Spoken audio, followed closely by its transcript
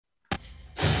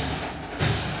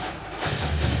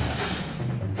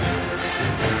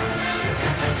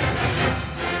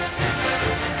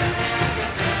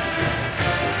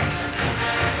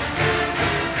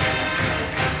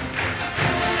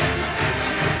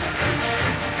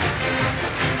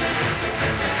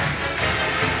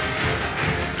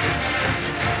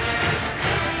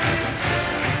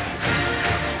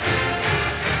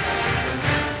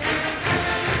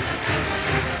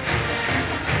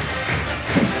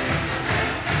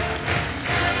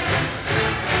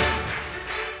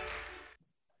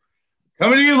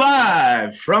Coming to you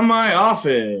live from my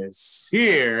office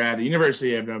here at the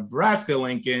University of Nebraska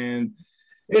Lincoln.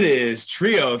 It is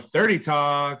Trio 30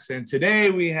 Talks, and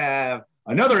today we have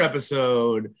another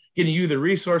episode getting you the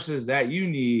resources that you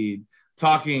need,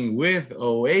 talking with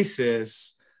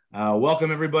Oasis.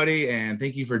 Welcome, everybody, and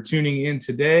thank you for tuning in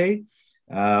today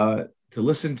to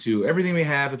listen to everything we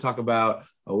have to talk about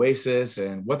Oasis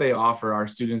and what they offer our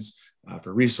students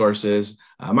for resources.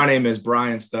 My name is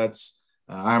Brian Stutz.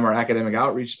 I'm our academic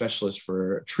outreach specialist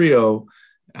for Trio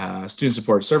Student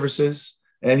Support Services.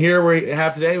 And here we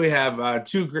have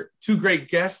two great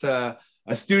guests, a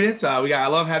student. I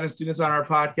love having students on our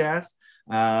podcast.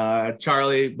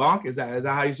 Charlie Bonk, is that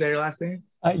how you say your last name?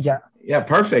 Yeah. Yeah,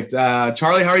 perfect.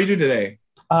 Charlie, how are you doing today?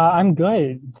 I'm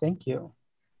good. Thank you.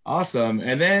 Awesome.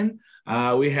 And then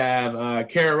we have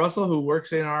Kara Russell, who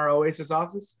works in our Oasis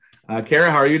office.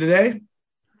 Kara, how are you today?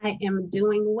 I am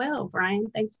doing well, Brian.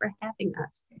 Thanks for having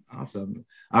us. Awesome.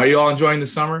 Are you all enjoying the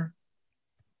summer?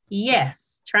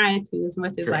 Yes, trying to as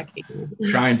much as I can.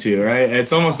 Trying to, right?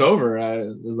 It's almost over.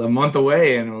 It's a month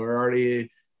away, and we're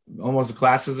already almost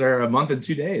classes are a month and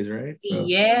 2 days, right? So.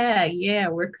 Yeah,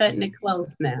 we're cutting it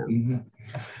close now. Mm-hmm.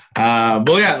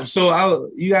 But yeah, so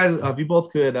you guys, if you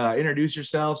both could introduce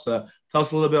yourselves, tell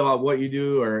us a little bit about what you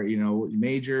do, or what you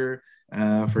major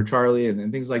for Charlie,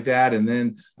 and things like that, and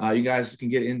then you guys can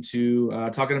get into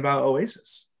talking about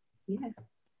Oasis. Yeah.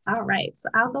 All right, so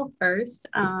I'll go first.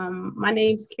 My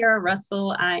name's Kara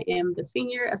Russell. I am the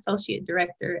Senior Associate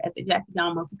Director at the Jackie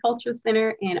Young Multicultural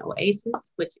Center and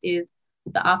Oasis, which is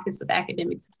the Office of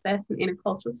Academic Success and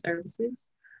Intercultural Services.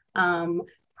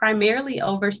 Primarily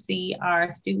oversee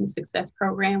our Student Success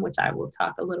Program, which I will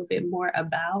talk a little bit more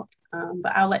about,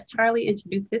 but I'll let Charlie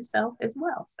introduce himself as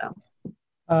well.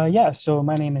 So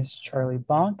my name is Charlie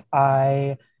Bonk.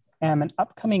 I am an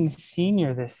upcoming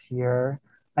senior this year.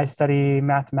 I study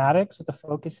mathematics with a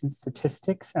focus in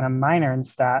statistics and a minor in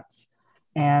stats.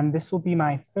 And this will be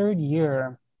my third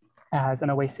year as an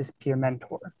Oasis peer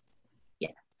mentor.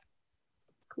 Yeah,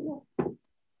 cool.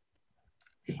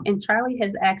 And Charlie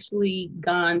has actually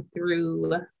gone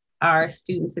through our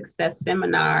student success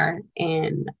seminar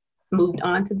and moved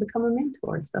on to become a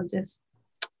mentor. So just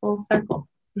full circle.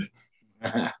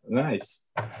 Nice.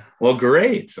 Well,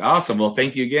 great. Awesome. Well,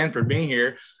 thank you again for being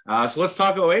here. So let's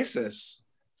talk Oasis.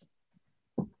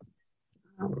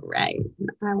 All right.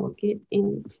 I will get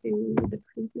into the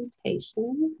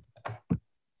presentation.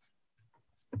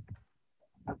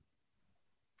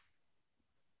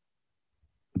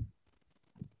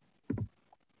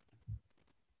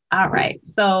 All right,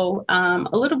 so a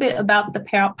little bit about the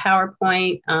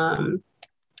PowerPoint.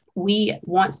 We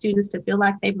want students to feel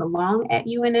like they belong at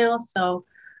UNL. So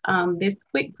this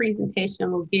quick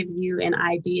presentation will give you an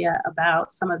idea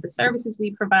about some of the services we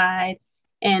provide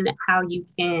and how you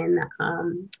can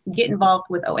get involved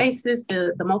with Oasis,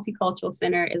 the Multicultural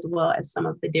Center, as well as some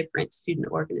of the different student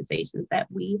organizations that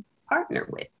we partner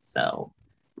with. So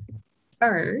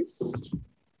first,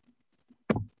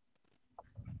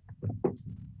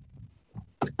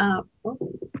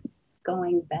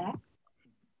 going back.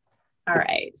 All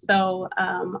right, so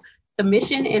the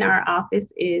mission in our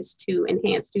office is to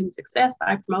enhance student success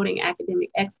by promoting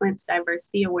academic excellence,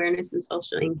 diversity, awareness, and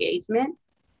social engagement.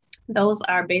 Those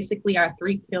are basically our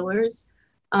three pillars.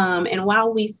 And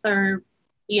while we serve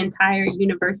the entire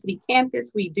university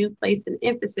campus, we do place an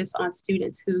emphasis on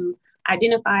students who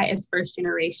identify as first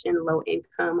generation, low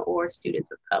income, or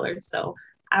students of color. So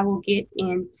I will get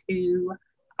into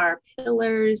our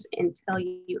pillars and tell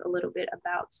you a little bit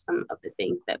about some of the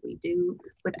things that we do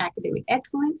with academic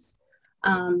excellence.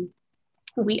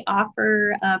 We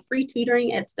offer free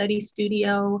tutoring at Study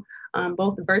Studio,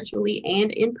 both virtually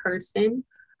and in person.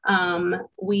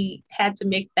 We had to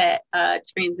make that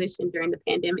transition during the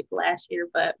pandemic last year,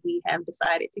 but we have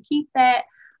decided to keep that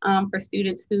for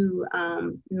students who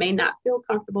may not feel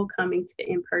comfortable coming to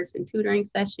in-person tutoring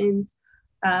sessions.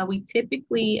 We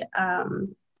typically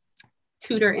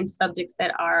tutor in subjects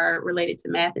that are related to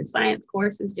math and science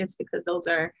courses, just because those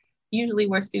are usually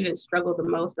where students struggle the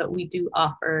most, but we do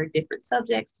offer different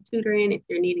subjects to tutor in if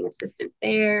you're needing assistance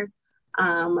there.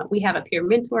 We have a peer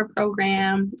mentor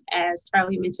program. As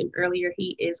Charlie mentioned earlier,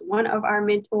 he is one of our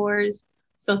mentors.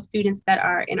 So students that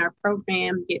are in our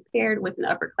program get paired with an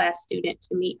upper class student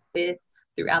to meet with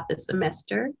throughout the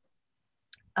semester.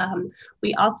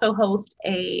 We also host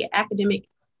a academic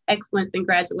excellence and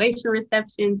graduation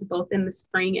receptions, both in the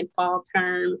spring and fall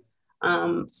term.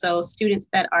 So students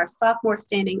that are sophomore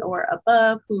standing or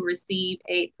above who receive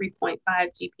a 3.5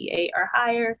 GPA or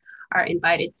higher are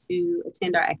invited to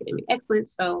attend our academic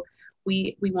excellence. So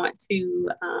we want to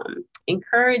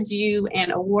encourage you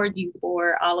and award you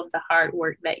for all of the hard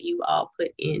work that you all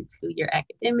put into your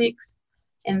academics.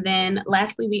 And then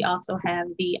lastly, we also have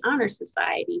the Honor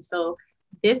Society. So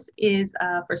this is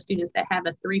for students that have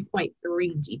a 3.3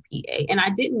 GPA. And I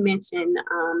didn't mention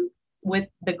with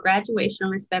the graduation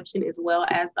reception as well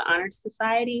as the Honor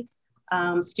Society,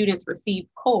 students receive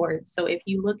cords. So if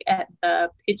you look at the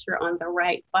picture on the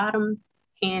right bottom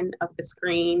hand of the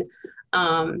screen,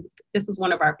 this is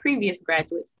one of our previous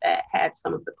graduates that had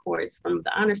some of the cords from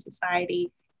the Honor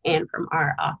Society and from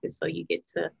our office. So you get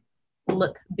to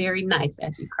look very nice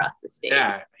as you cross the stage.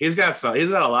 Yeah, he's got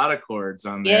a lot of cords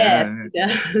on there.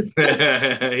 Yes, he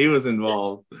does. He was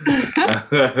involved.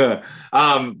 For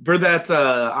that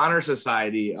Honor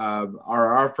Society,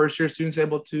 are our first year students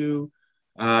able to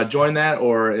join that,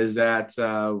 or is that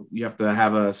you have to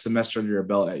have a semester under your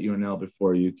belt at UNL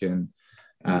before you can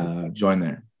join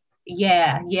there?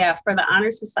 Yeah. For the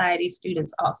Honor Society,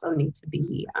 students also need to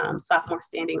be sophomore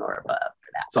standing or above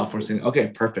for that. Sophomore standing. Okay,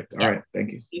 perfect. All right,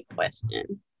 thank you. Good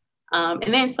question.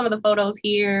 And then some of the photos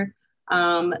here.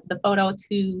 The photo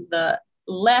to the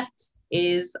left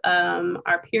is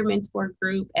our peer mentor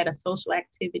group at a social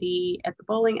activity at the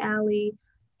bowling alley.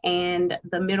 And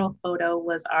the middle photo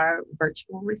was our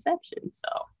virtual reception. So.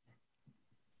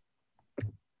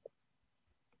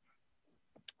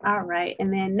 All right,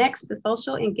 and then next, the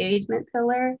social engagement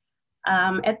pillar.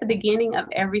 At the beginning of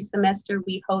every semester,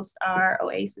 we host our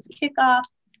OASIS kickoff,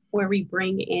 where we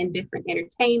bring in different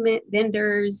entertainment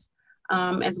vendors,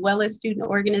 as well as student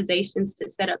organizations to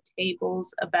set up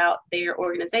tables about their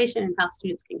organization and how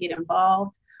students can get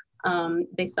involved.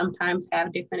 They sometimes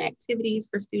have different activities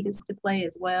for students to play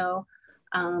as well.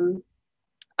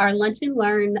 Our Lunch and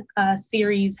Learn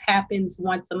series happens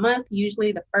once a month,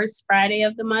 usually the first Friday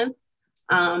of the month.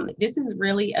 This is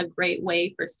really a great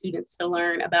way for students to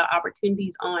learn about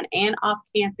opportunities on and off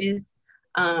campus.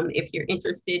 If you're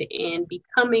interested in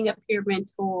becoming a peer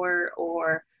mentor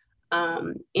or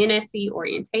NSE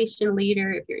orientation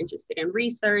leader, if you're interested in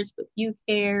research with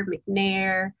UCARE,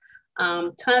 McNair,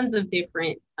 tons of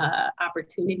different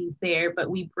opportunities there, but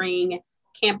we bring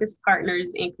campus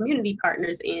partners and community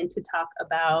partners in to talk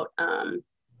about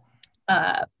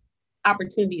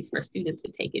opportunities for students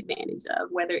to take advantage of,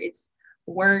 whether it's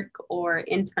work or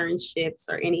internships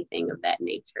or anything of that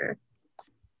nature.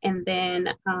 And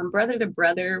then Brother to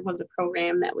Brother was a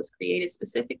program that was created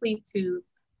specifically to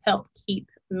help keep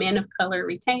men of color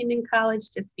retained in college,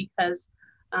 just because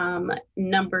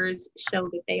numbers show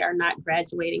that they are not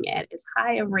graduating at as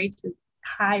high rates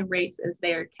as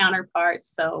their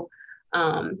counterparts. So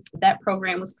that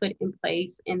program was put in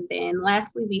place. And then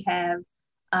lastly, we have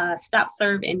Stop,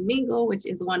 Serve, and Mingle, which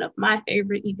is one of my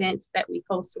favorite events that we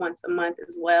host once a month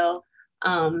as well.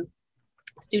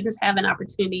 Students have an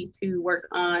opportunity to work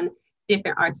on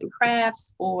different arts and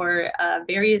crafts for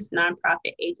various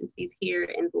nonprofit agencies here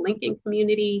in the Lincoln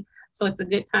community. So it's a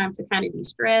good time to kind of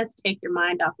de-stress, take your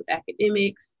mind off of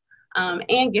academics,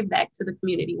 and give back to the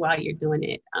community while you're doing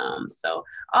it. So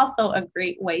also a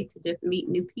great way to just meet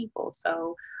new people.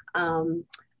 So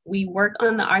we work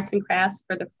on the arts and crafts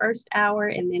for the first hour,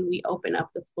 and then we open up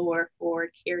the floor for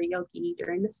karaoke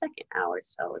during the second hour.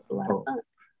 So it's a lot of fun.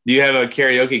 Do you have a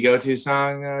karaoke go-to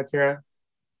song, Kara?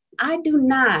 I do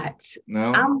not.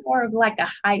 No? I'm more of like a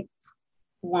hype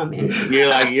woman. You're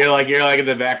like in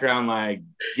the background, like,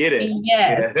 get it.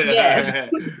 Yes.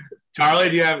 Charlie,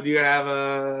 do you have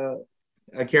a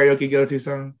karaoke go-to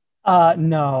song?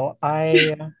 No,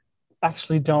 I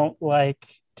actually don't like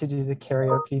to do the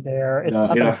karaoke there. It's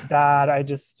not that it's bad. I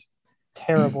just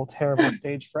terrible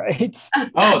stage fright.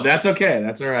 Oh, that's okay.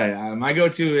 That's all right. My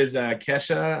go-to is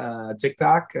Kesha,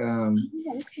 TikTok.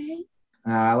 Okay.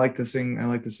 I like to sing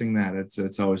that.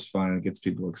 It's always fun. It gets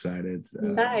people excited.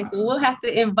 Nice. Well, we'll have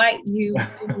to invite you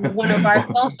to one of our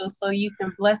socials so you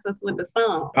can bless us with a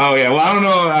song. Oh yeah. Well, I don't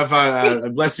know if I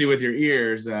bless you with your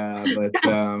ears, but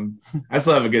I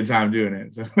still have a good time doing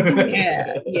it. So.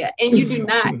 Yeah. And you do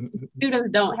not. Students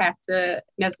don't have to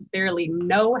necessarily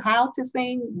know how to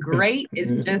sing great.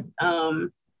 It's just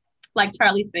like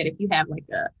Charlie said, if you have like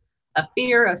a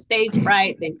fear of stage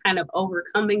fright, then kind of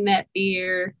overcoming that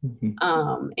fear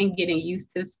and getting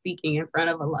used to speaking in front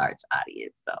of a large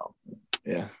audience. So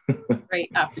yeah, great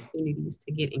opportunities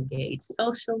to get engaged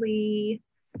socially.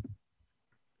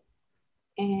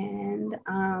 And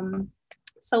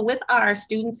so with our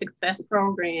student success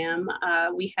program,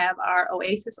 we have our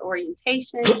OASIS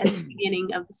orientation at the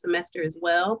beginning of the semester as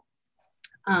well.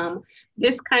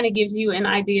 This kind of gives you an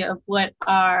idea of what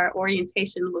our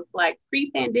orientation looked like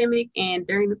pre-pandemic and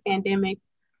during the pandemic.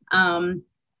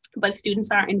 but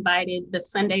students are invited the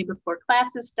Sunday before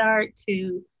classes start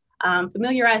to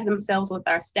familiarize themselves with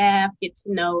our staff, get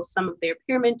to know some of their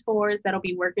peer mentors that'll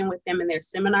be working with them in their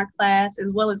seminar class,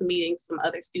 as well as meeting some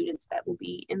other students that will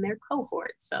be in their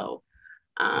cohort. So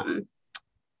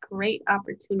great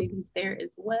opportunities there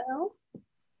as well.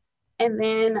 And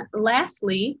then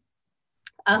lastly,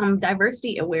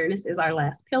 diversity awareness is our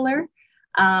last pillar.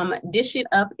 Dish It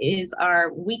Up is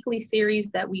our weekly series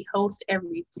that we host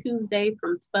every Tuesday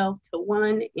from 12 to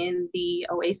 1 in the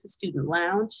Oasis Student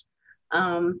Lounge.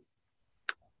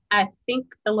 I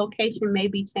think the location may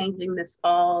be changing this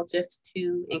fall just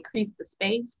to increase the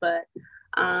space, but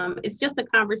it's just a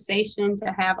conversation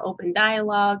to have open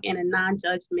dialogue in a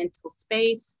non-judgmental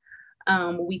space.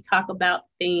 We talk about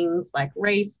things like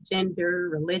race, gender,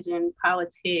 religion,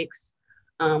 politics,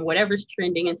 whatever's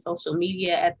trending in social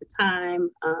media at the time.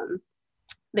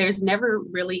 There's never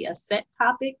really a set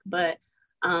topic, but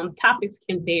topics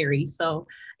can vary. So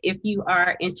if you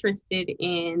are interested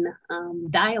in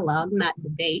dialogue, not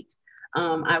debate,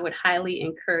 I would highly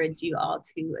encourage you all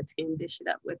to attend Dish It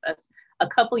Up with us. A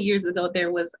couple years ago,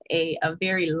 there was a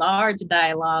very large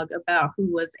dialogue about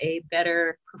who was a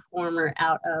better performer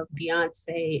out of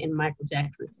Beyonce and Michael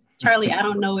Jackson. Charlie, I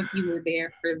don't know if you were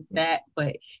there for that,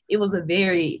 but it was a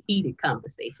very heated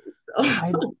conversation. So.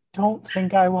 I don't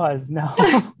think I was, no.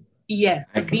 Yes,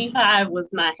 the Beehive was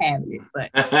not having it, but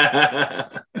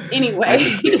anyway. I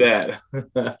can see that.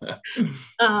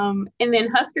 And then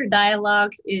Husker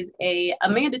Dialogues is a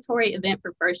mandatory event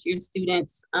for first-year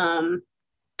students, and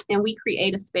we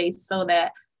create a space so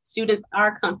that students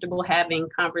are comfortable having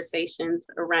conversations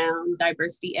around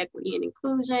diversity, equity, and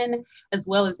inclusion, as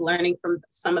well as learning from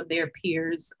some of their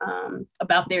peers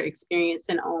about their experience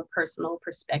and own personal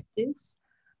perspectives.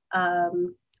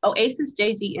 Oasis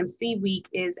JGMC Week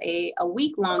is a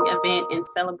week-long event in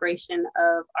celebration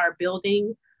of our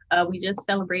building. We just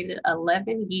celebrated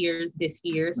 11 years this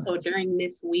year. So during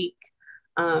this week,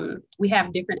 we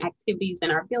have different activities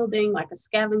in our building, like a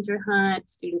scavenger hunt.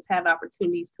 Students have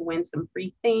opportunities to win some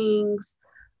free things.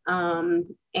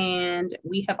 And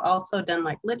we have also done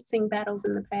like lip sync battles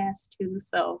in the past too.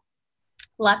 So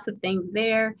lots of things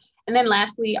there. And then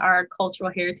lastly, our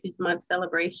Cultural Heritage Month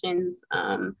celebrations.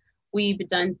 We've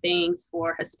done things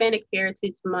for Hispanic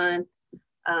Heritage Month,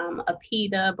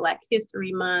 APIDA, Black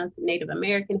History Month, Native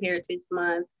American Heritage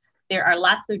Month. There are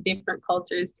lots of different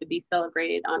cultures to be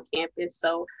celebrated on campus.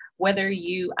 So whether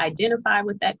you identify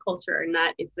with that culture or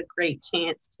not, it's a great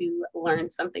chance to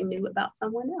learn something new about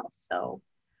someone else. So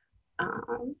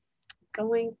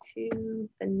going to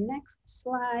the next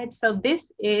slide. So this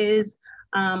is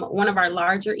one of our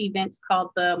larger events called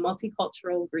the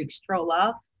Multicultural Greek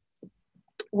Stroll-Off,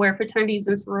 where fraternities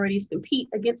and sororities compete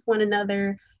against one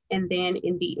another. And then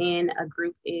in the end, a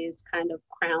group is kind of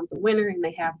crowned the winner and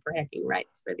they have bragging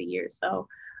rights for the year. So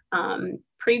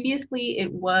previously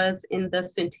it was in the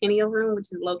Centennial Room,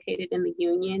 which is located in the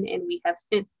Union. And we have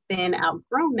since then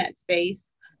outgrown that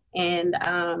space. And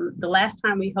the last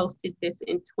time we hosted this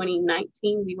in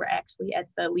 2019, we were actually at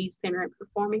the Lee Center in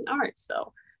Performing Arts.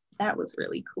 So that was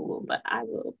really cool, but I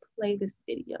will play this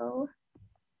video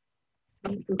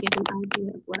so you can get an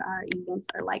idea of what our events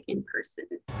are like in person.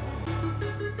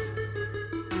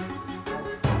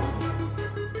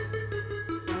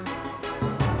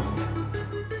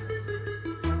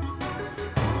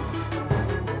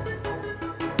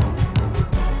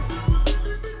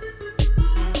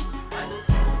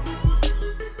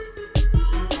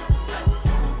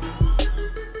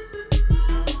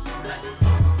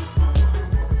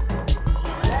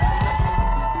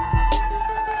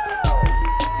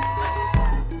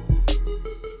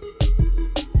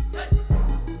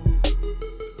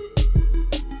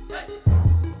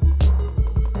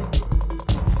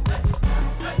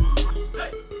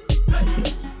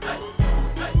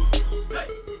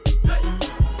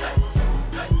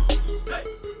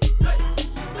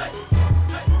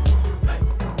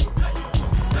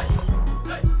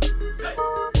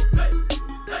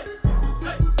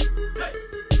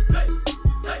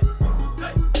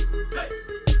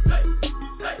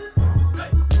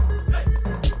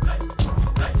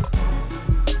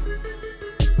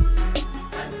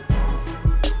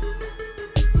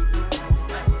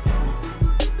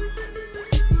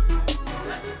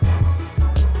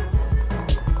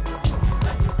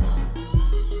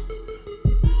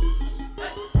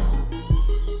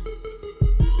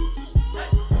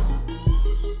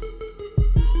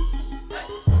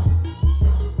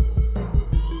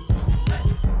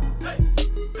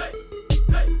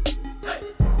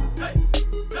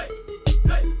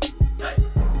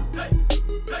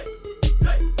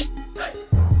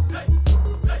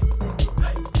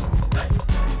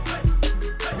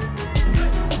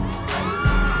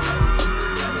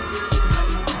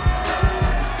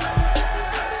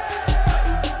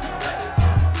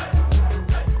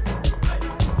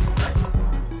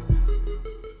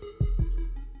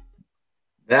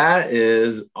 That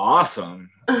is awesome.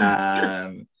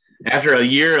 After a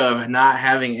year of not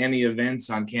having any events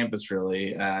on campus,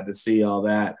 really, to see all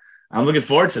that, I'm looking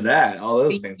forward to that. All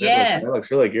those things. Yes. That looks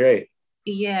really great.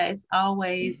 Yeah, it's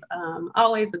always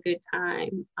always a good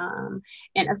time.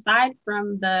 And aside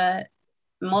from the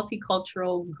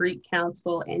Multicultural Greek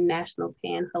Council and National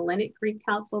Pan-Hellenic Greek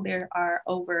Council, there are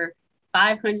over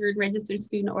 500 registered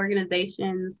student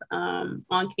organizations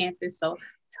on campus. So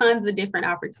tons of different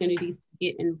opportunities to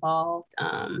get involved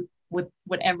with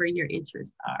whatever your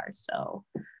interests are. So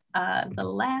the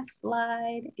last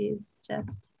slide is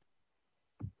just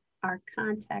our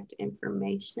contact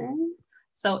information.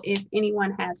 So if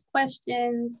anyone has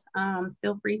questions,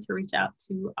 feel free to reach out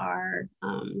to our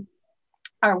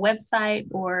website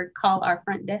or call our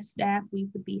front desk staff. We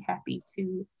would be happy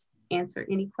to answer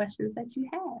any questions that you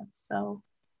have. So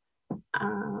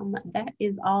that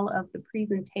is all of the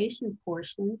presentation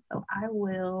portion. So I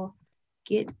will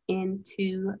get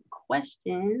into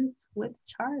questions with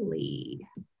Charlie.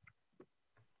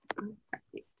 All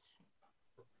right.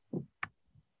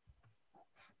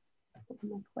 Put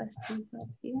my questions up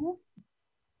here.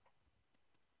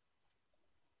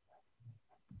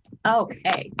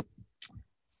 Okay.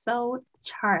 So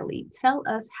Charlie, tell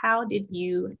us, how did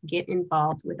you get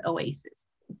involved with OASIS?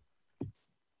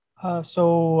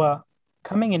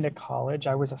 Coming into college,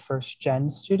 I was a first-gen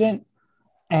student.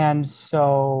 And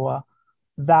so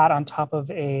that, on top of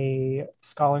a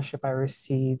scholarship I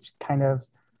received, kind of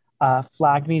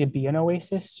flagged me to be an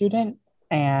OASIS student.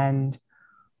 And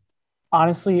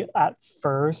honestly, at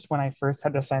first, when I first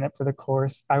had to sign up for the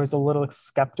course, I was a little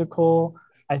skeptical.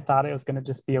 I thought it was going to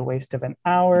just be a waste of an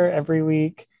hour every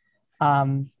week.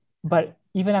 But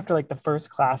even after like the first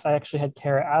class, I actually had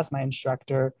Kara as my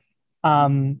instructor.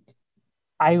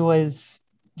 I was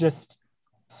just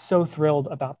so thrilled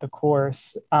about the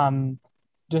course,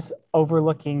 just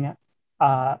overlooking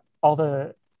all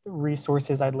the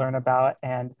resources I'd learn about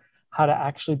and how to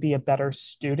actually be a better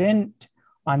student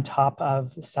on top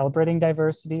of celebrating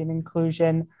diversity and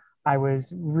inclusion. I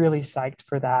was really psyched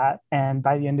for that. And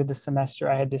by the end of the semester,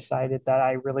 I had decided that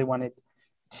I really wanted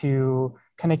to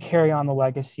kind of carry on the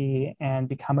legacy and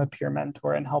become a peer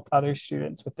mentor and help other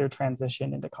students with their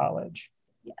transition into college.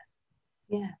 Yes.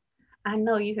 Yeah. I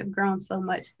know you have grown so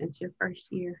much since your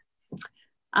first year.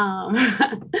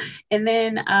 And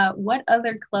then what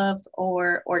other clubs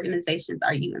or organizations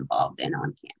are you involved in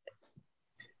on campus?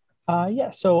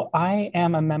 So I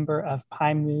am a member of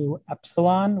Pi Mu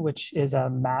Epsilon, which is a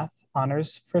math honor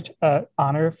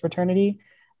fraternity.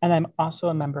 And I'm also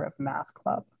a member of Math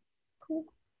Club. Cool.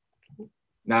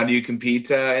 Now, do you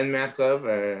compete in Math Club?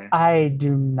 Or? I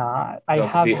do not. I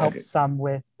have helped okay. some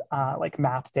with like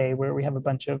Math Day, where we have a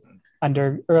bunch of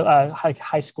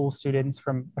high school students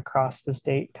from across the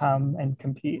state come and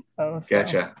compete.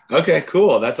 Gotcha. Okay,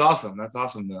 cool. That's awesome. That's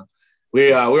awesome, though.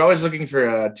 We're always looking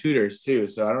for tutors too.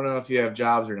 So I don't know if you have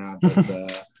jobs or not,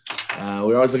 but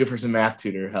we're always looking for some math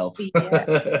tutor help.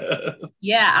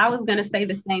 Yeah, I was going to say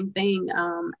the same thing.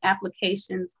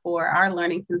 Applications for our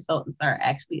learning consultants are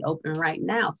actually open right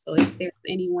now. So if there's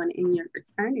anyone in your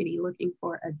fraternity looking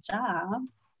for a job,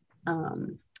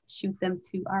 shoot them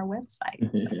to our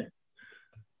website.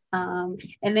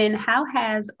 And then how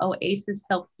has OASIS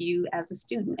helped you as a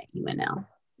student at UNL?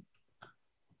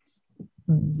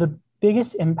 The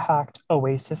biggest impact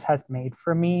OASIS has made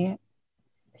for me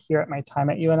here at my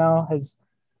time at UNL has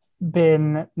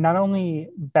been not only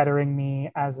bettering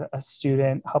me as a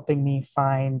student, helping me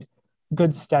find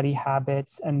good study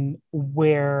habits and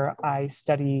where I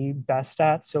study best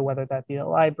at. So whether that be the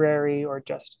library or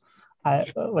just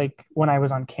like when I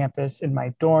was on campus in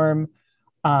my dorm,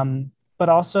 but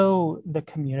also the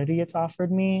community it's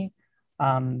offered me.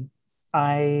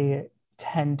 I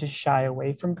tend to shy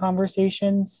away from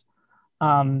conversations.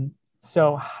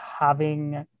 So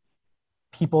having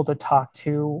people to talk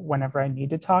to whenever I need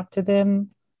to talk to them,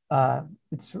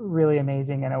 it's really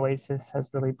amazing. And OASIS has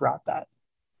really brought that.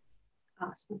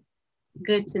 Awesome.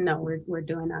 Good to know we're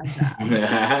doing our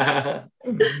job.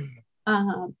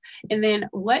 And then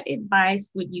what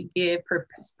advice would you give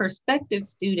prospective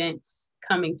students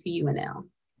coming to UNL?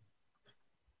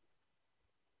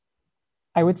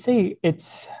 I would say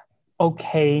it's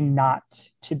okay not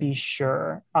to be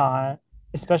sure,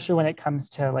 especially when it comes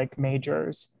to like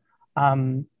majors.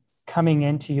 Coming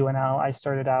into UNL, I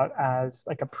started out as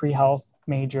like a pre-health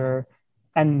major,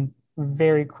 and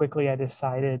very quickly I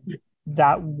decided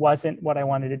that wasn't what I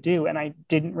wanted to do, and I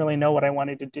didn't really know what I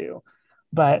wanted to do.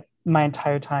 But my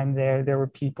entire time there were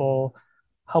people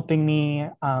helping me,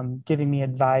 giving me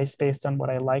advice based on what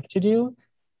I like to do.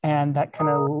 And that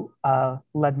kind of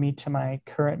led me to my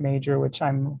current major, which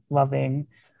I'm loving.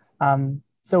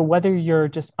 So whether you're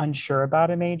just unsure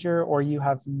about a major or you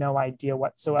have no idea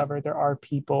whatsoever, there are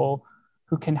people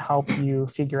who can help you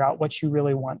figure out what you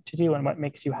really want to do and what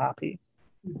makes you happy.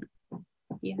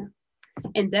 Yeah,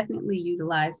 and definitely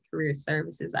utilize career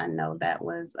services. I know that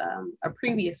was a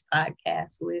previous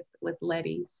podcast with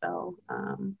Letty. So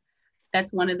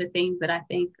that's one of the things that I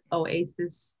think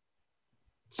Oasis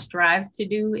strives to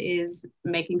do, is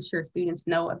making sure students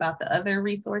know about the other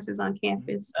resources on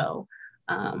campus. So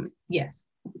yes,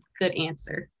 good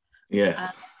answer.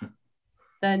 Yes.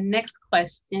 The next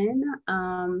question,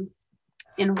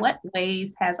 in what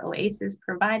ways has Oasis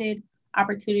provided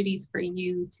opportunities for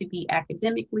you to be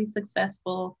academically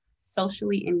successful,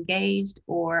 socially engaged,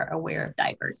 or aware of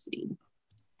diversity?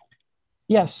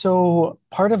 Yeah, so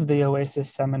part of the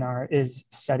Oasis seminar is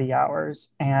study hours,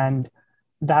 and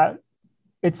that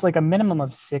it's like a minimum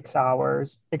of 6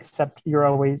 hours, except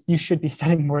you should be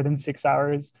studying more than 6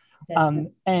 hours.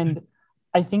 And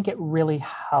I think it really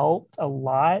helped a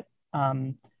lot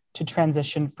to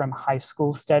transition from high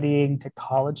school studying to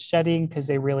college studying, because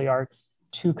they really are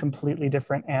two completely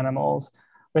different animals.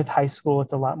 With high school,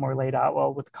 it's a lot more laid out.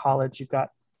 Well, with college, you've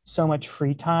got so much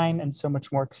free time and so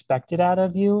much more expected out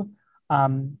of you.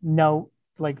 No,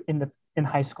 like in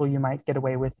high school, you might get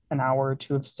away with an hour or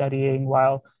two of studying,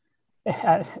 while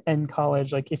in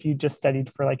college, like if you just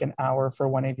studied for like an hour for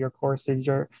one of your courses,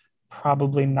 you're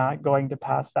probably not going to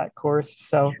pass that course.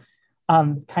 So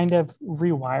kind of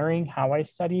rewiring how I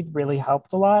studied really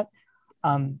helped a lot.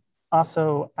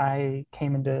 Also, I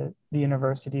came into the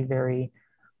university very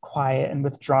quiet and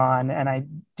withdrawn, and I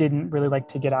didn't really like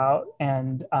to get out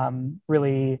and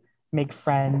really make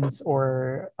friends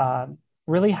or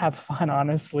really have fun,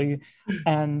 honestly.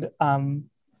 And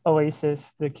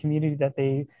Oasis, the community that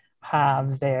they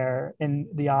have there in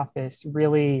the office,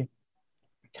 really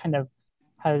kind of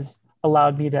has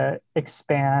allowed me to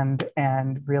expand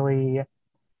and really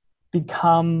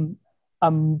become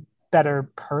a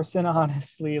better person,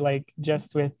 honestly, like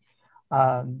just with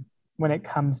when it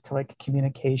comes to like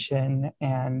communication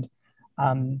and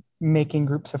making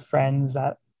groups of friends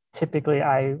that typically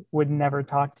I would never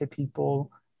talk to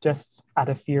people just out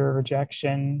of fear of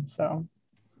rejection. So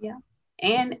yeah.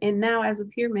 And now as a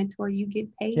peer mentor, you get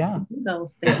paid to do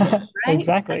those things, right?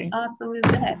 Exactly. How awesome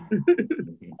is that?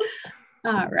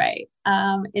 All right.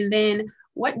 And then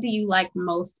what do you like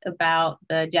most about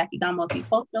the Jackie Gunn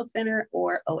Multicultural Center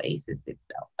or Oasis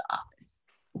itself, the office?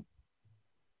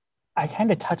 I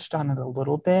kind of touched on it a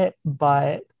little bit,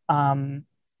 but no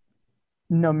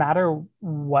matter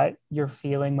what you're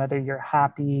feeling, whether you're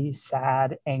happy,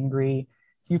 sad, angry,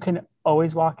 you can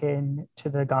always walk in to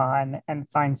the GON and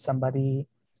find somebody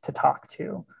to talk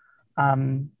to.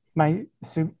 My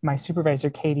supervisor,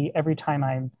 Katie, every time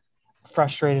I'm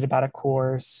frustrated about a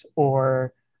course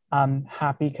or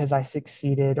happy because I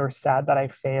succeeded or sad that I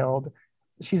failed,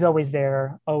 she's always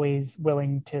there, always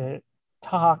willing to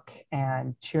talk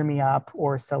and cheer me up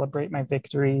or celebrate my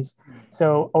victories.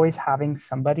 So always having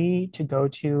somebody to go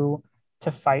to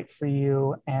fight for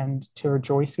you and to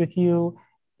rejoice with you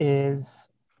is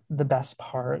the best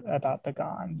part about the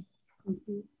GON.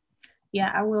 Mm-hmm.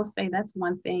 Yeah, I will say that's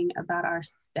one thing about our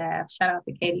staff. Shout out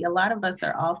to Katie. A lot of us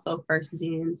are also first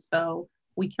gen, so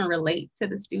we can relate to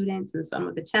the students and some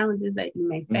of the challenges that you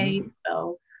may face. Mm-hmm.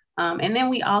 So, and then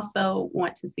we also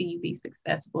want to see you be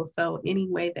successful. So any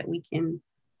way that we can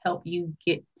help you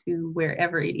get to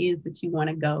wherever it is that you want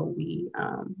to go,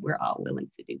 we're all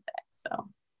willing to do that. So,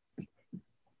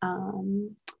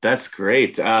 that's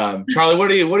great. Charlie,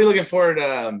 what are you looking forward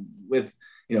with?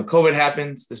 COVID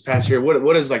happens this past year.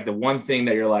 What is like the one thing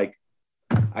that you're like,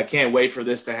 I can't wait for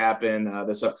this to happen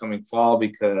this upcoming fall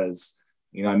because,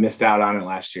 I missed out on it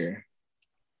last year?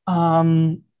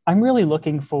 I'm really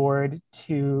looking forward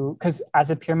to, because as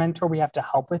a peer mentor, we have to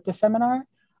help with the seminar.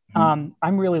 Mm-hmm.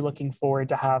 I'm really looking forward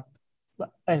to have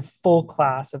a full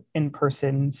class of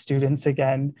in-person students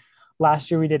again.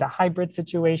 Last year, we did a hybrid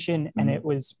situation, mm-hmm. and it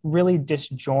was really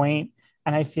disjoint.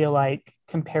 And I feel like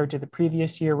compared to the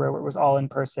previous year where it was all in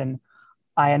person,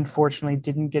 I unfortunately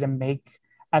didn't get to make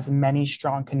as many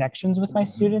strong connections with my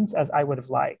students as I would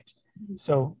have liked.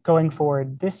 So going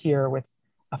forward this year with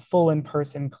a full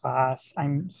in-person class,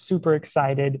 I'm super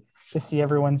excited to see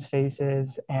everyone's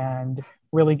faces and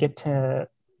really get to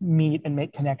meet and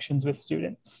make connections with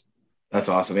students. That's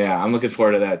awesome. Yeah, I'm looking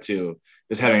forward to that too.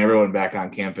 Just having everyone back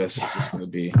on campus is just going to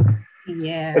be...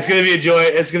 Yeah, it's going to be a joy.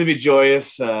 It's going to be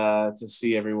joyous to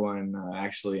see everyone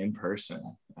actually in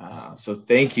person. So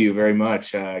thank you very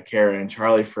much, Kara and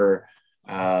Charlie, for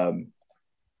talking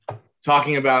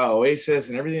about Oasis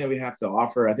and everything that we have to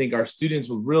offer. I think our students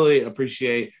will really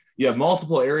appreciate you have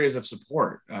multiple areas of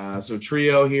support. So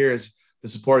Trio here is to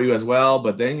support you as well.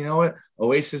 But then you know what?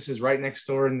 Oasis is right next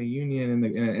door in the Union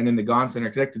and in the Gone Center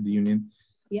connected to the Union.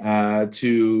 Yeah.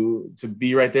 To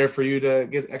be right there for you to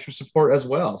get extra support as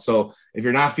well. So if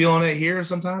you're not feeling it here,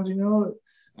 sometimes, you know,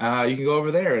 you can go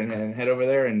over there and head over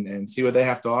there and see what they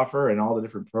have to offer and all the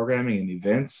different programming and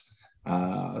events.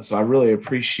 So I really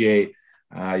appreciate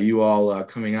you all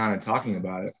coming on and talking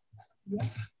about it. Yeah.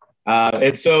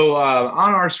 And so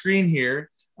on our screen here,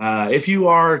 if you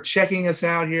are checking us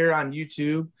out here on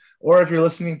YouTube, or if you're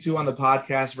listening to on the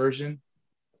podcast version,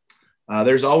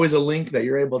 there's always a link that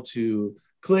you're able to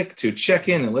click to check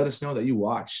in and let us know that you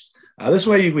watched. This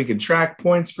way we can track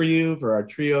points for you for our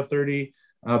Trio 30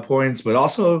 points, but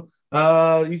also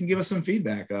you can give us some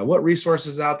feedback. What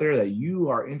resources out there that you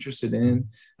are interested in?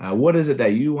 What is it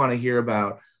that you want to hear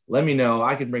about? Let me know.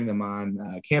 I can bring them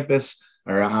on campus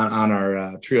or on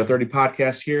our Trio 30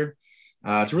 podcast here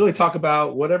to really talk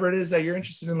about whatever it is that you're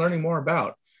interested in learning more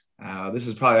about. This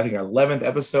is probably, I think, our 11th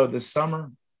episode this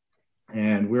summer.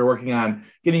 And we're working on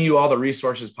getting you all the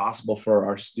resources possible for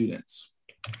our students.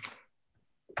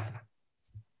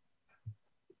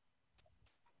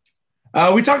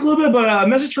 We talked a little bit about a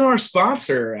message from our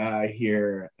sponsor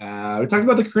here. We talked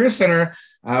about the Career Center.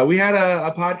 We had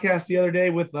a podcast the other day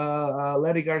with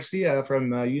Letty Garcia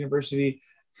from University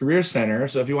Career Center.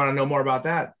 So if you want to know more about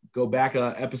that, go back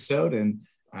an episode and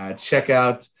check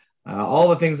out all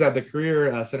the things that the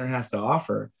Career Center has to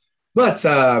offer. But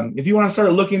if you want to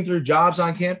start looking through jobs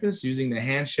on campus using the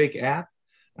Handshake app,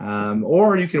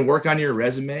 or you can work on your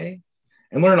resume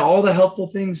and learn all the helpful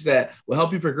things that will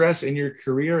help you progress in your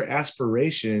career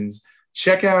aspirations,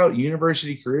 check out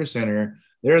University Career Center.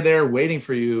 They're there waiting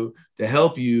for you to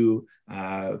help you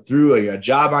through a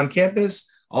job on campus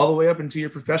all the way up into your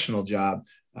professional job.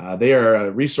 They are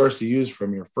a resource to use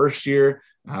from your first year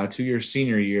to your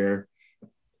senior year.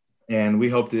 And they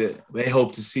hope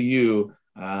to see you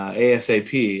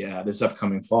ASAP this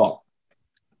upcoming fall.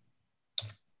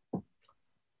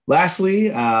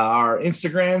 Lastly, our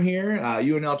Instagram here,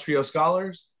 UNL Trio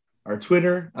Scholars, our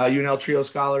Twitter, UNL Trio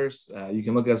Scholars. You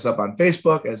can look us up on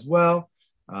Facebook as well.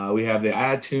 We have the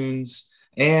iTunes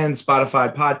and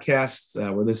Spotify podcasts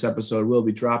where this episode will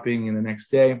be dropping in the next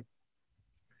day.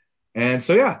 And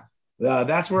so, yeah,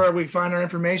 that's where we find our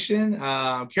information.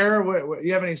 Kara,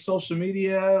 you have any social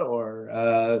media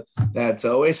or that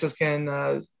Oasis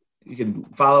you can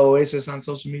follow Oasis on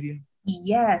social media?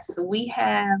 Yes, we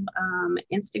have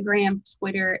Instagram,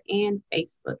 Twitter, and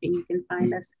Facebook, and you can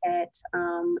find us at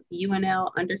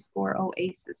UNL_Oasis.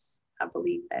 I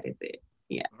believe that is it.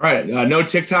 Yeah. All right. No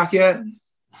TikTok yet?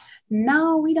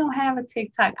 No, we don't have a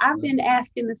TikTok. I've been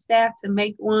asking the staff to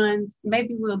make one.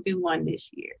 Maybe we'll do one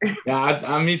this year.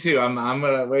 Yeah, me too. I'm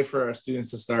gonna wait for our students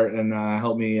to start and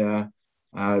help me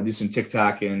do some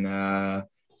TikTok and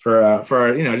for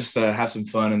just to have some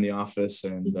fun in the office.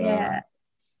 And yeah.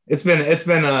 It's been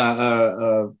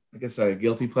I guess a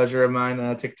guilty pleasure of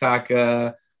mine, TikTok.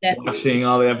 Watching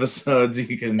all the episodes,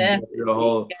 you can go through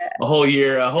a whole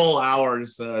year, a whole hour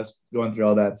just going through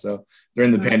all that. So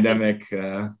during the pandemic,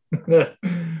 so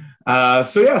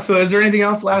is there anything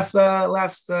else? Last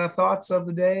thoughts of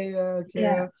the day,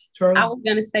 Kara, Charlie? I was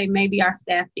gonna say maybe our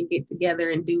staff can get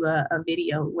together and do a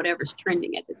video, whatever's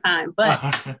trending at the time. But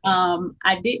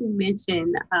I didn't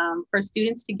mention for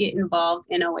students to get involved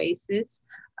in Oasis.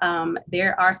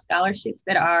 There are scholarships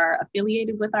that are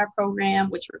affiliated with our program,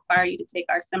 which require you to take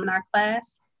our seminar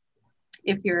class.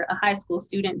 If you're a high school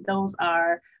student, those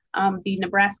are the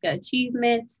Nebraska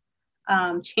Achievement,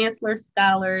 Chancellor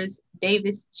Scholars,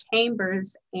 Davis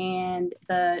Chambers, and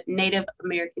the Native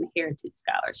American Heritage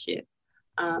Scholarship.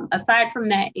 Aside from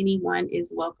that, anyone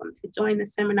is welcome to join the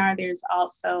seminar. There's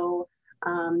also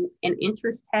an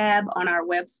interest tab on our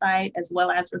website, as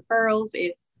well as referrals.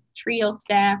 If Trio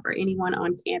staff or anyone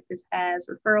on campus has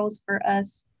referrals for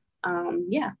us,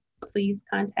 please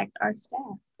contact our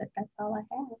staff. But that's all I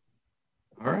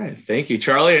have. All right. Thank you.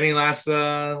 Charlie, any last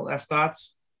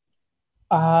thoughts?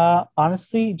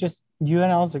 Honestly, just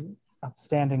UNL is an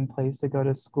outstanding place to go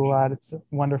to school at. It's a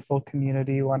wonderful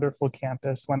community, wonderful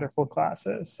campus, wonderful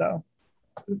classes. So.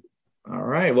 All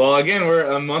right. Well, again, we're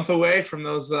a month away from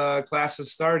those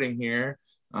classes starting here,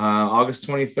 August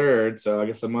 23rd. So I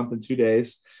guess a month and 2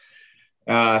 days.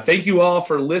 Thank you all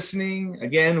for listening.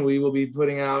 Again, we will be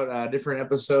putting out different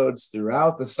episodes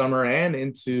throughout the summer and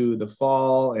into the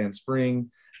fall and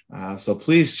spring. So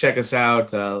please check us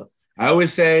out. I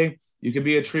always say you can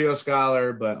be a Trio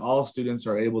Scholar, but all students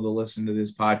are able to listen to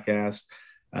this podcast.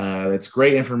 It's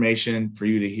great information for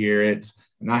you to hear it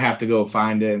and not have to go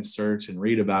find it and search and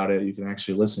read about it. You can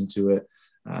actually listen to it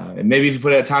And maybe if you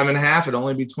put it at time and a half, it'd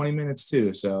only be 20 minutes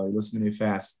too. So listen to me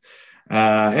fast.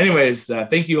 Anyways,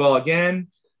 thank you all again.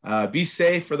 Be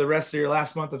safe for the rest of your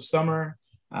last month of summer,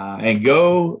 and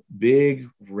go Big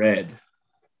Red.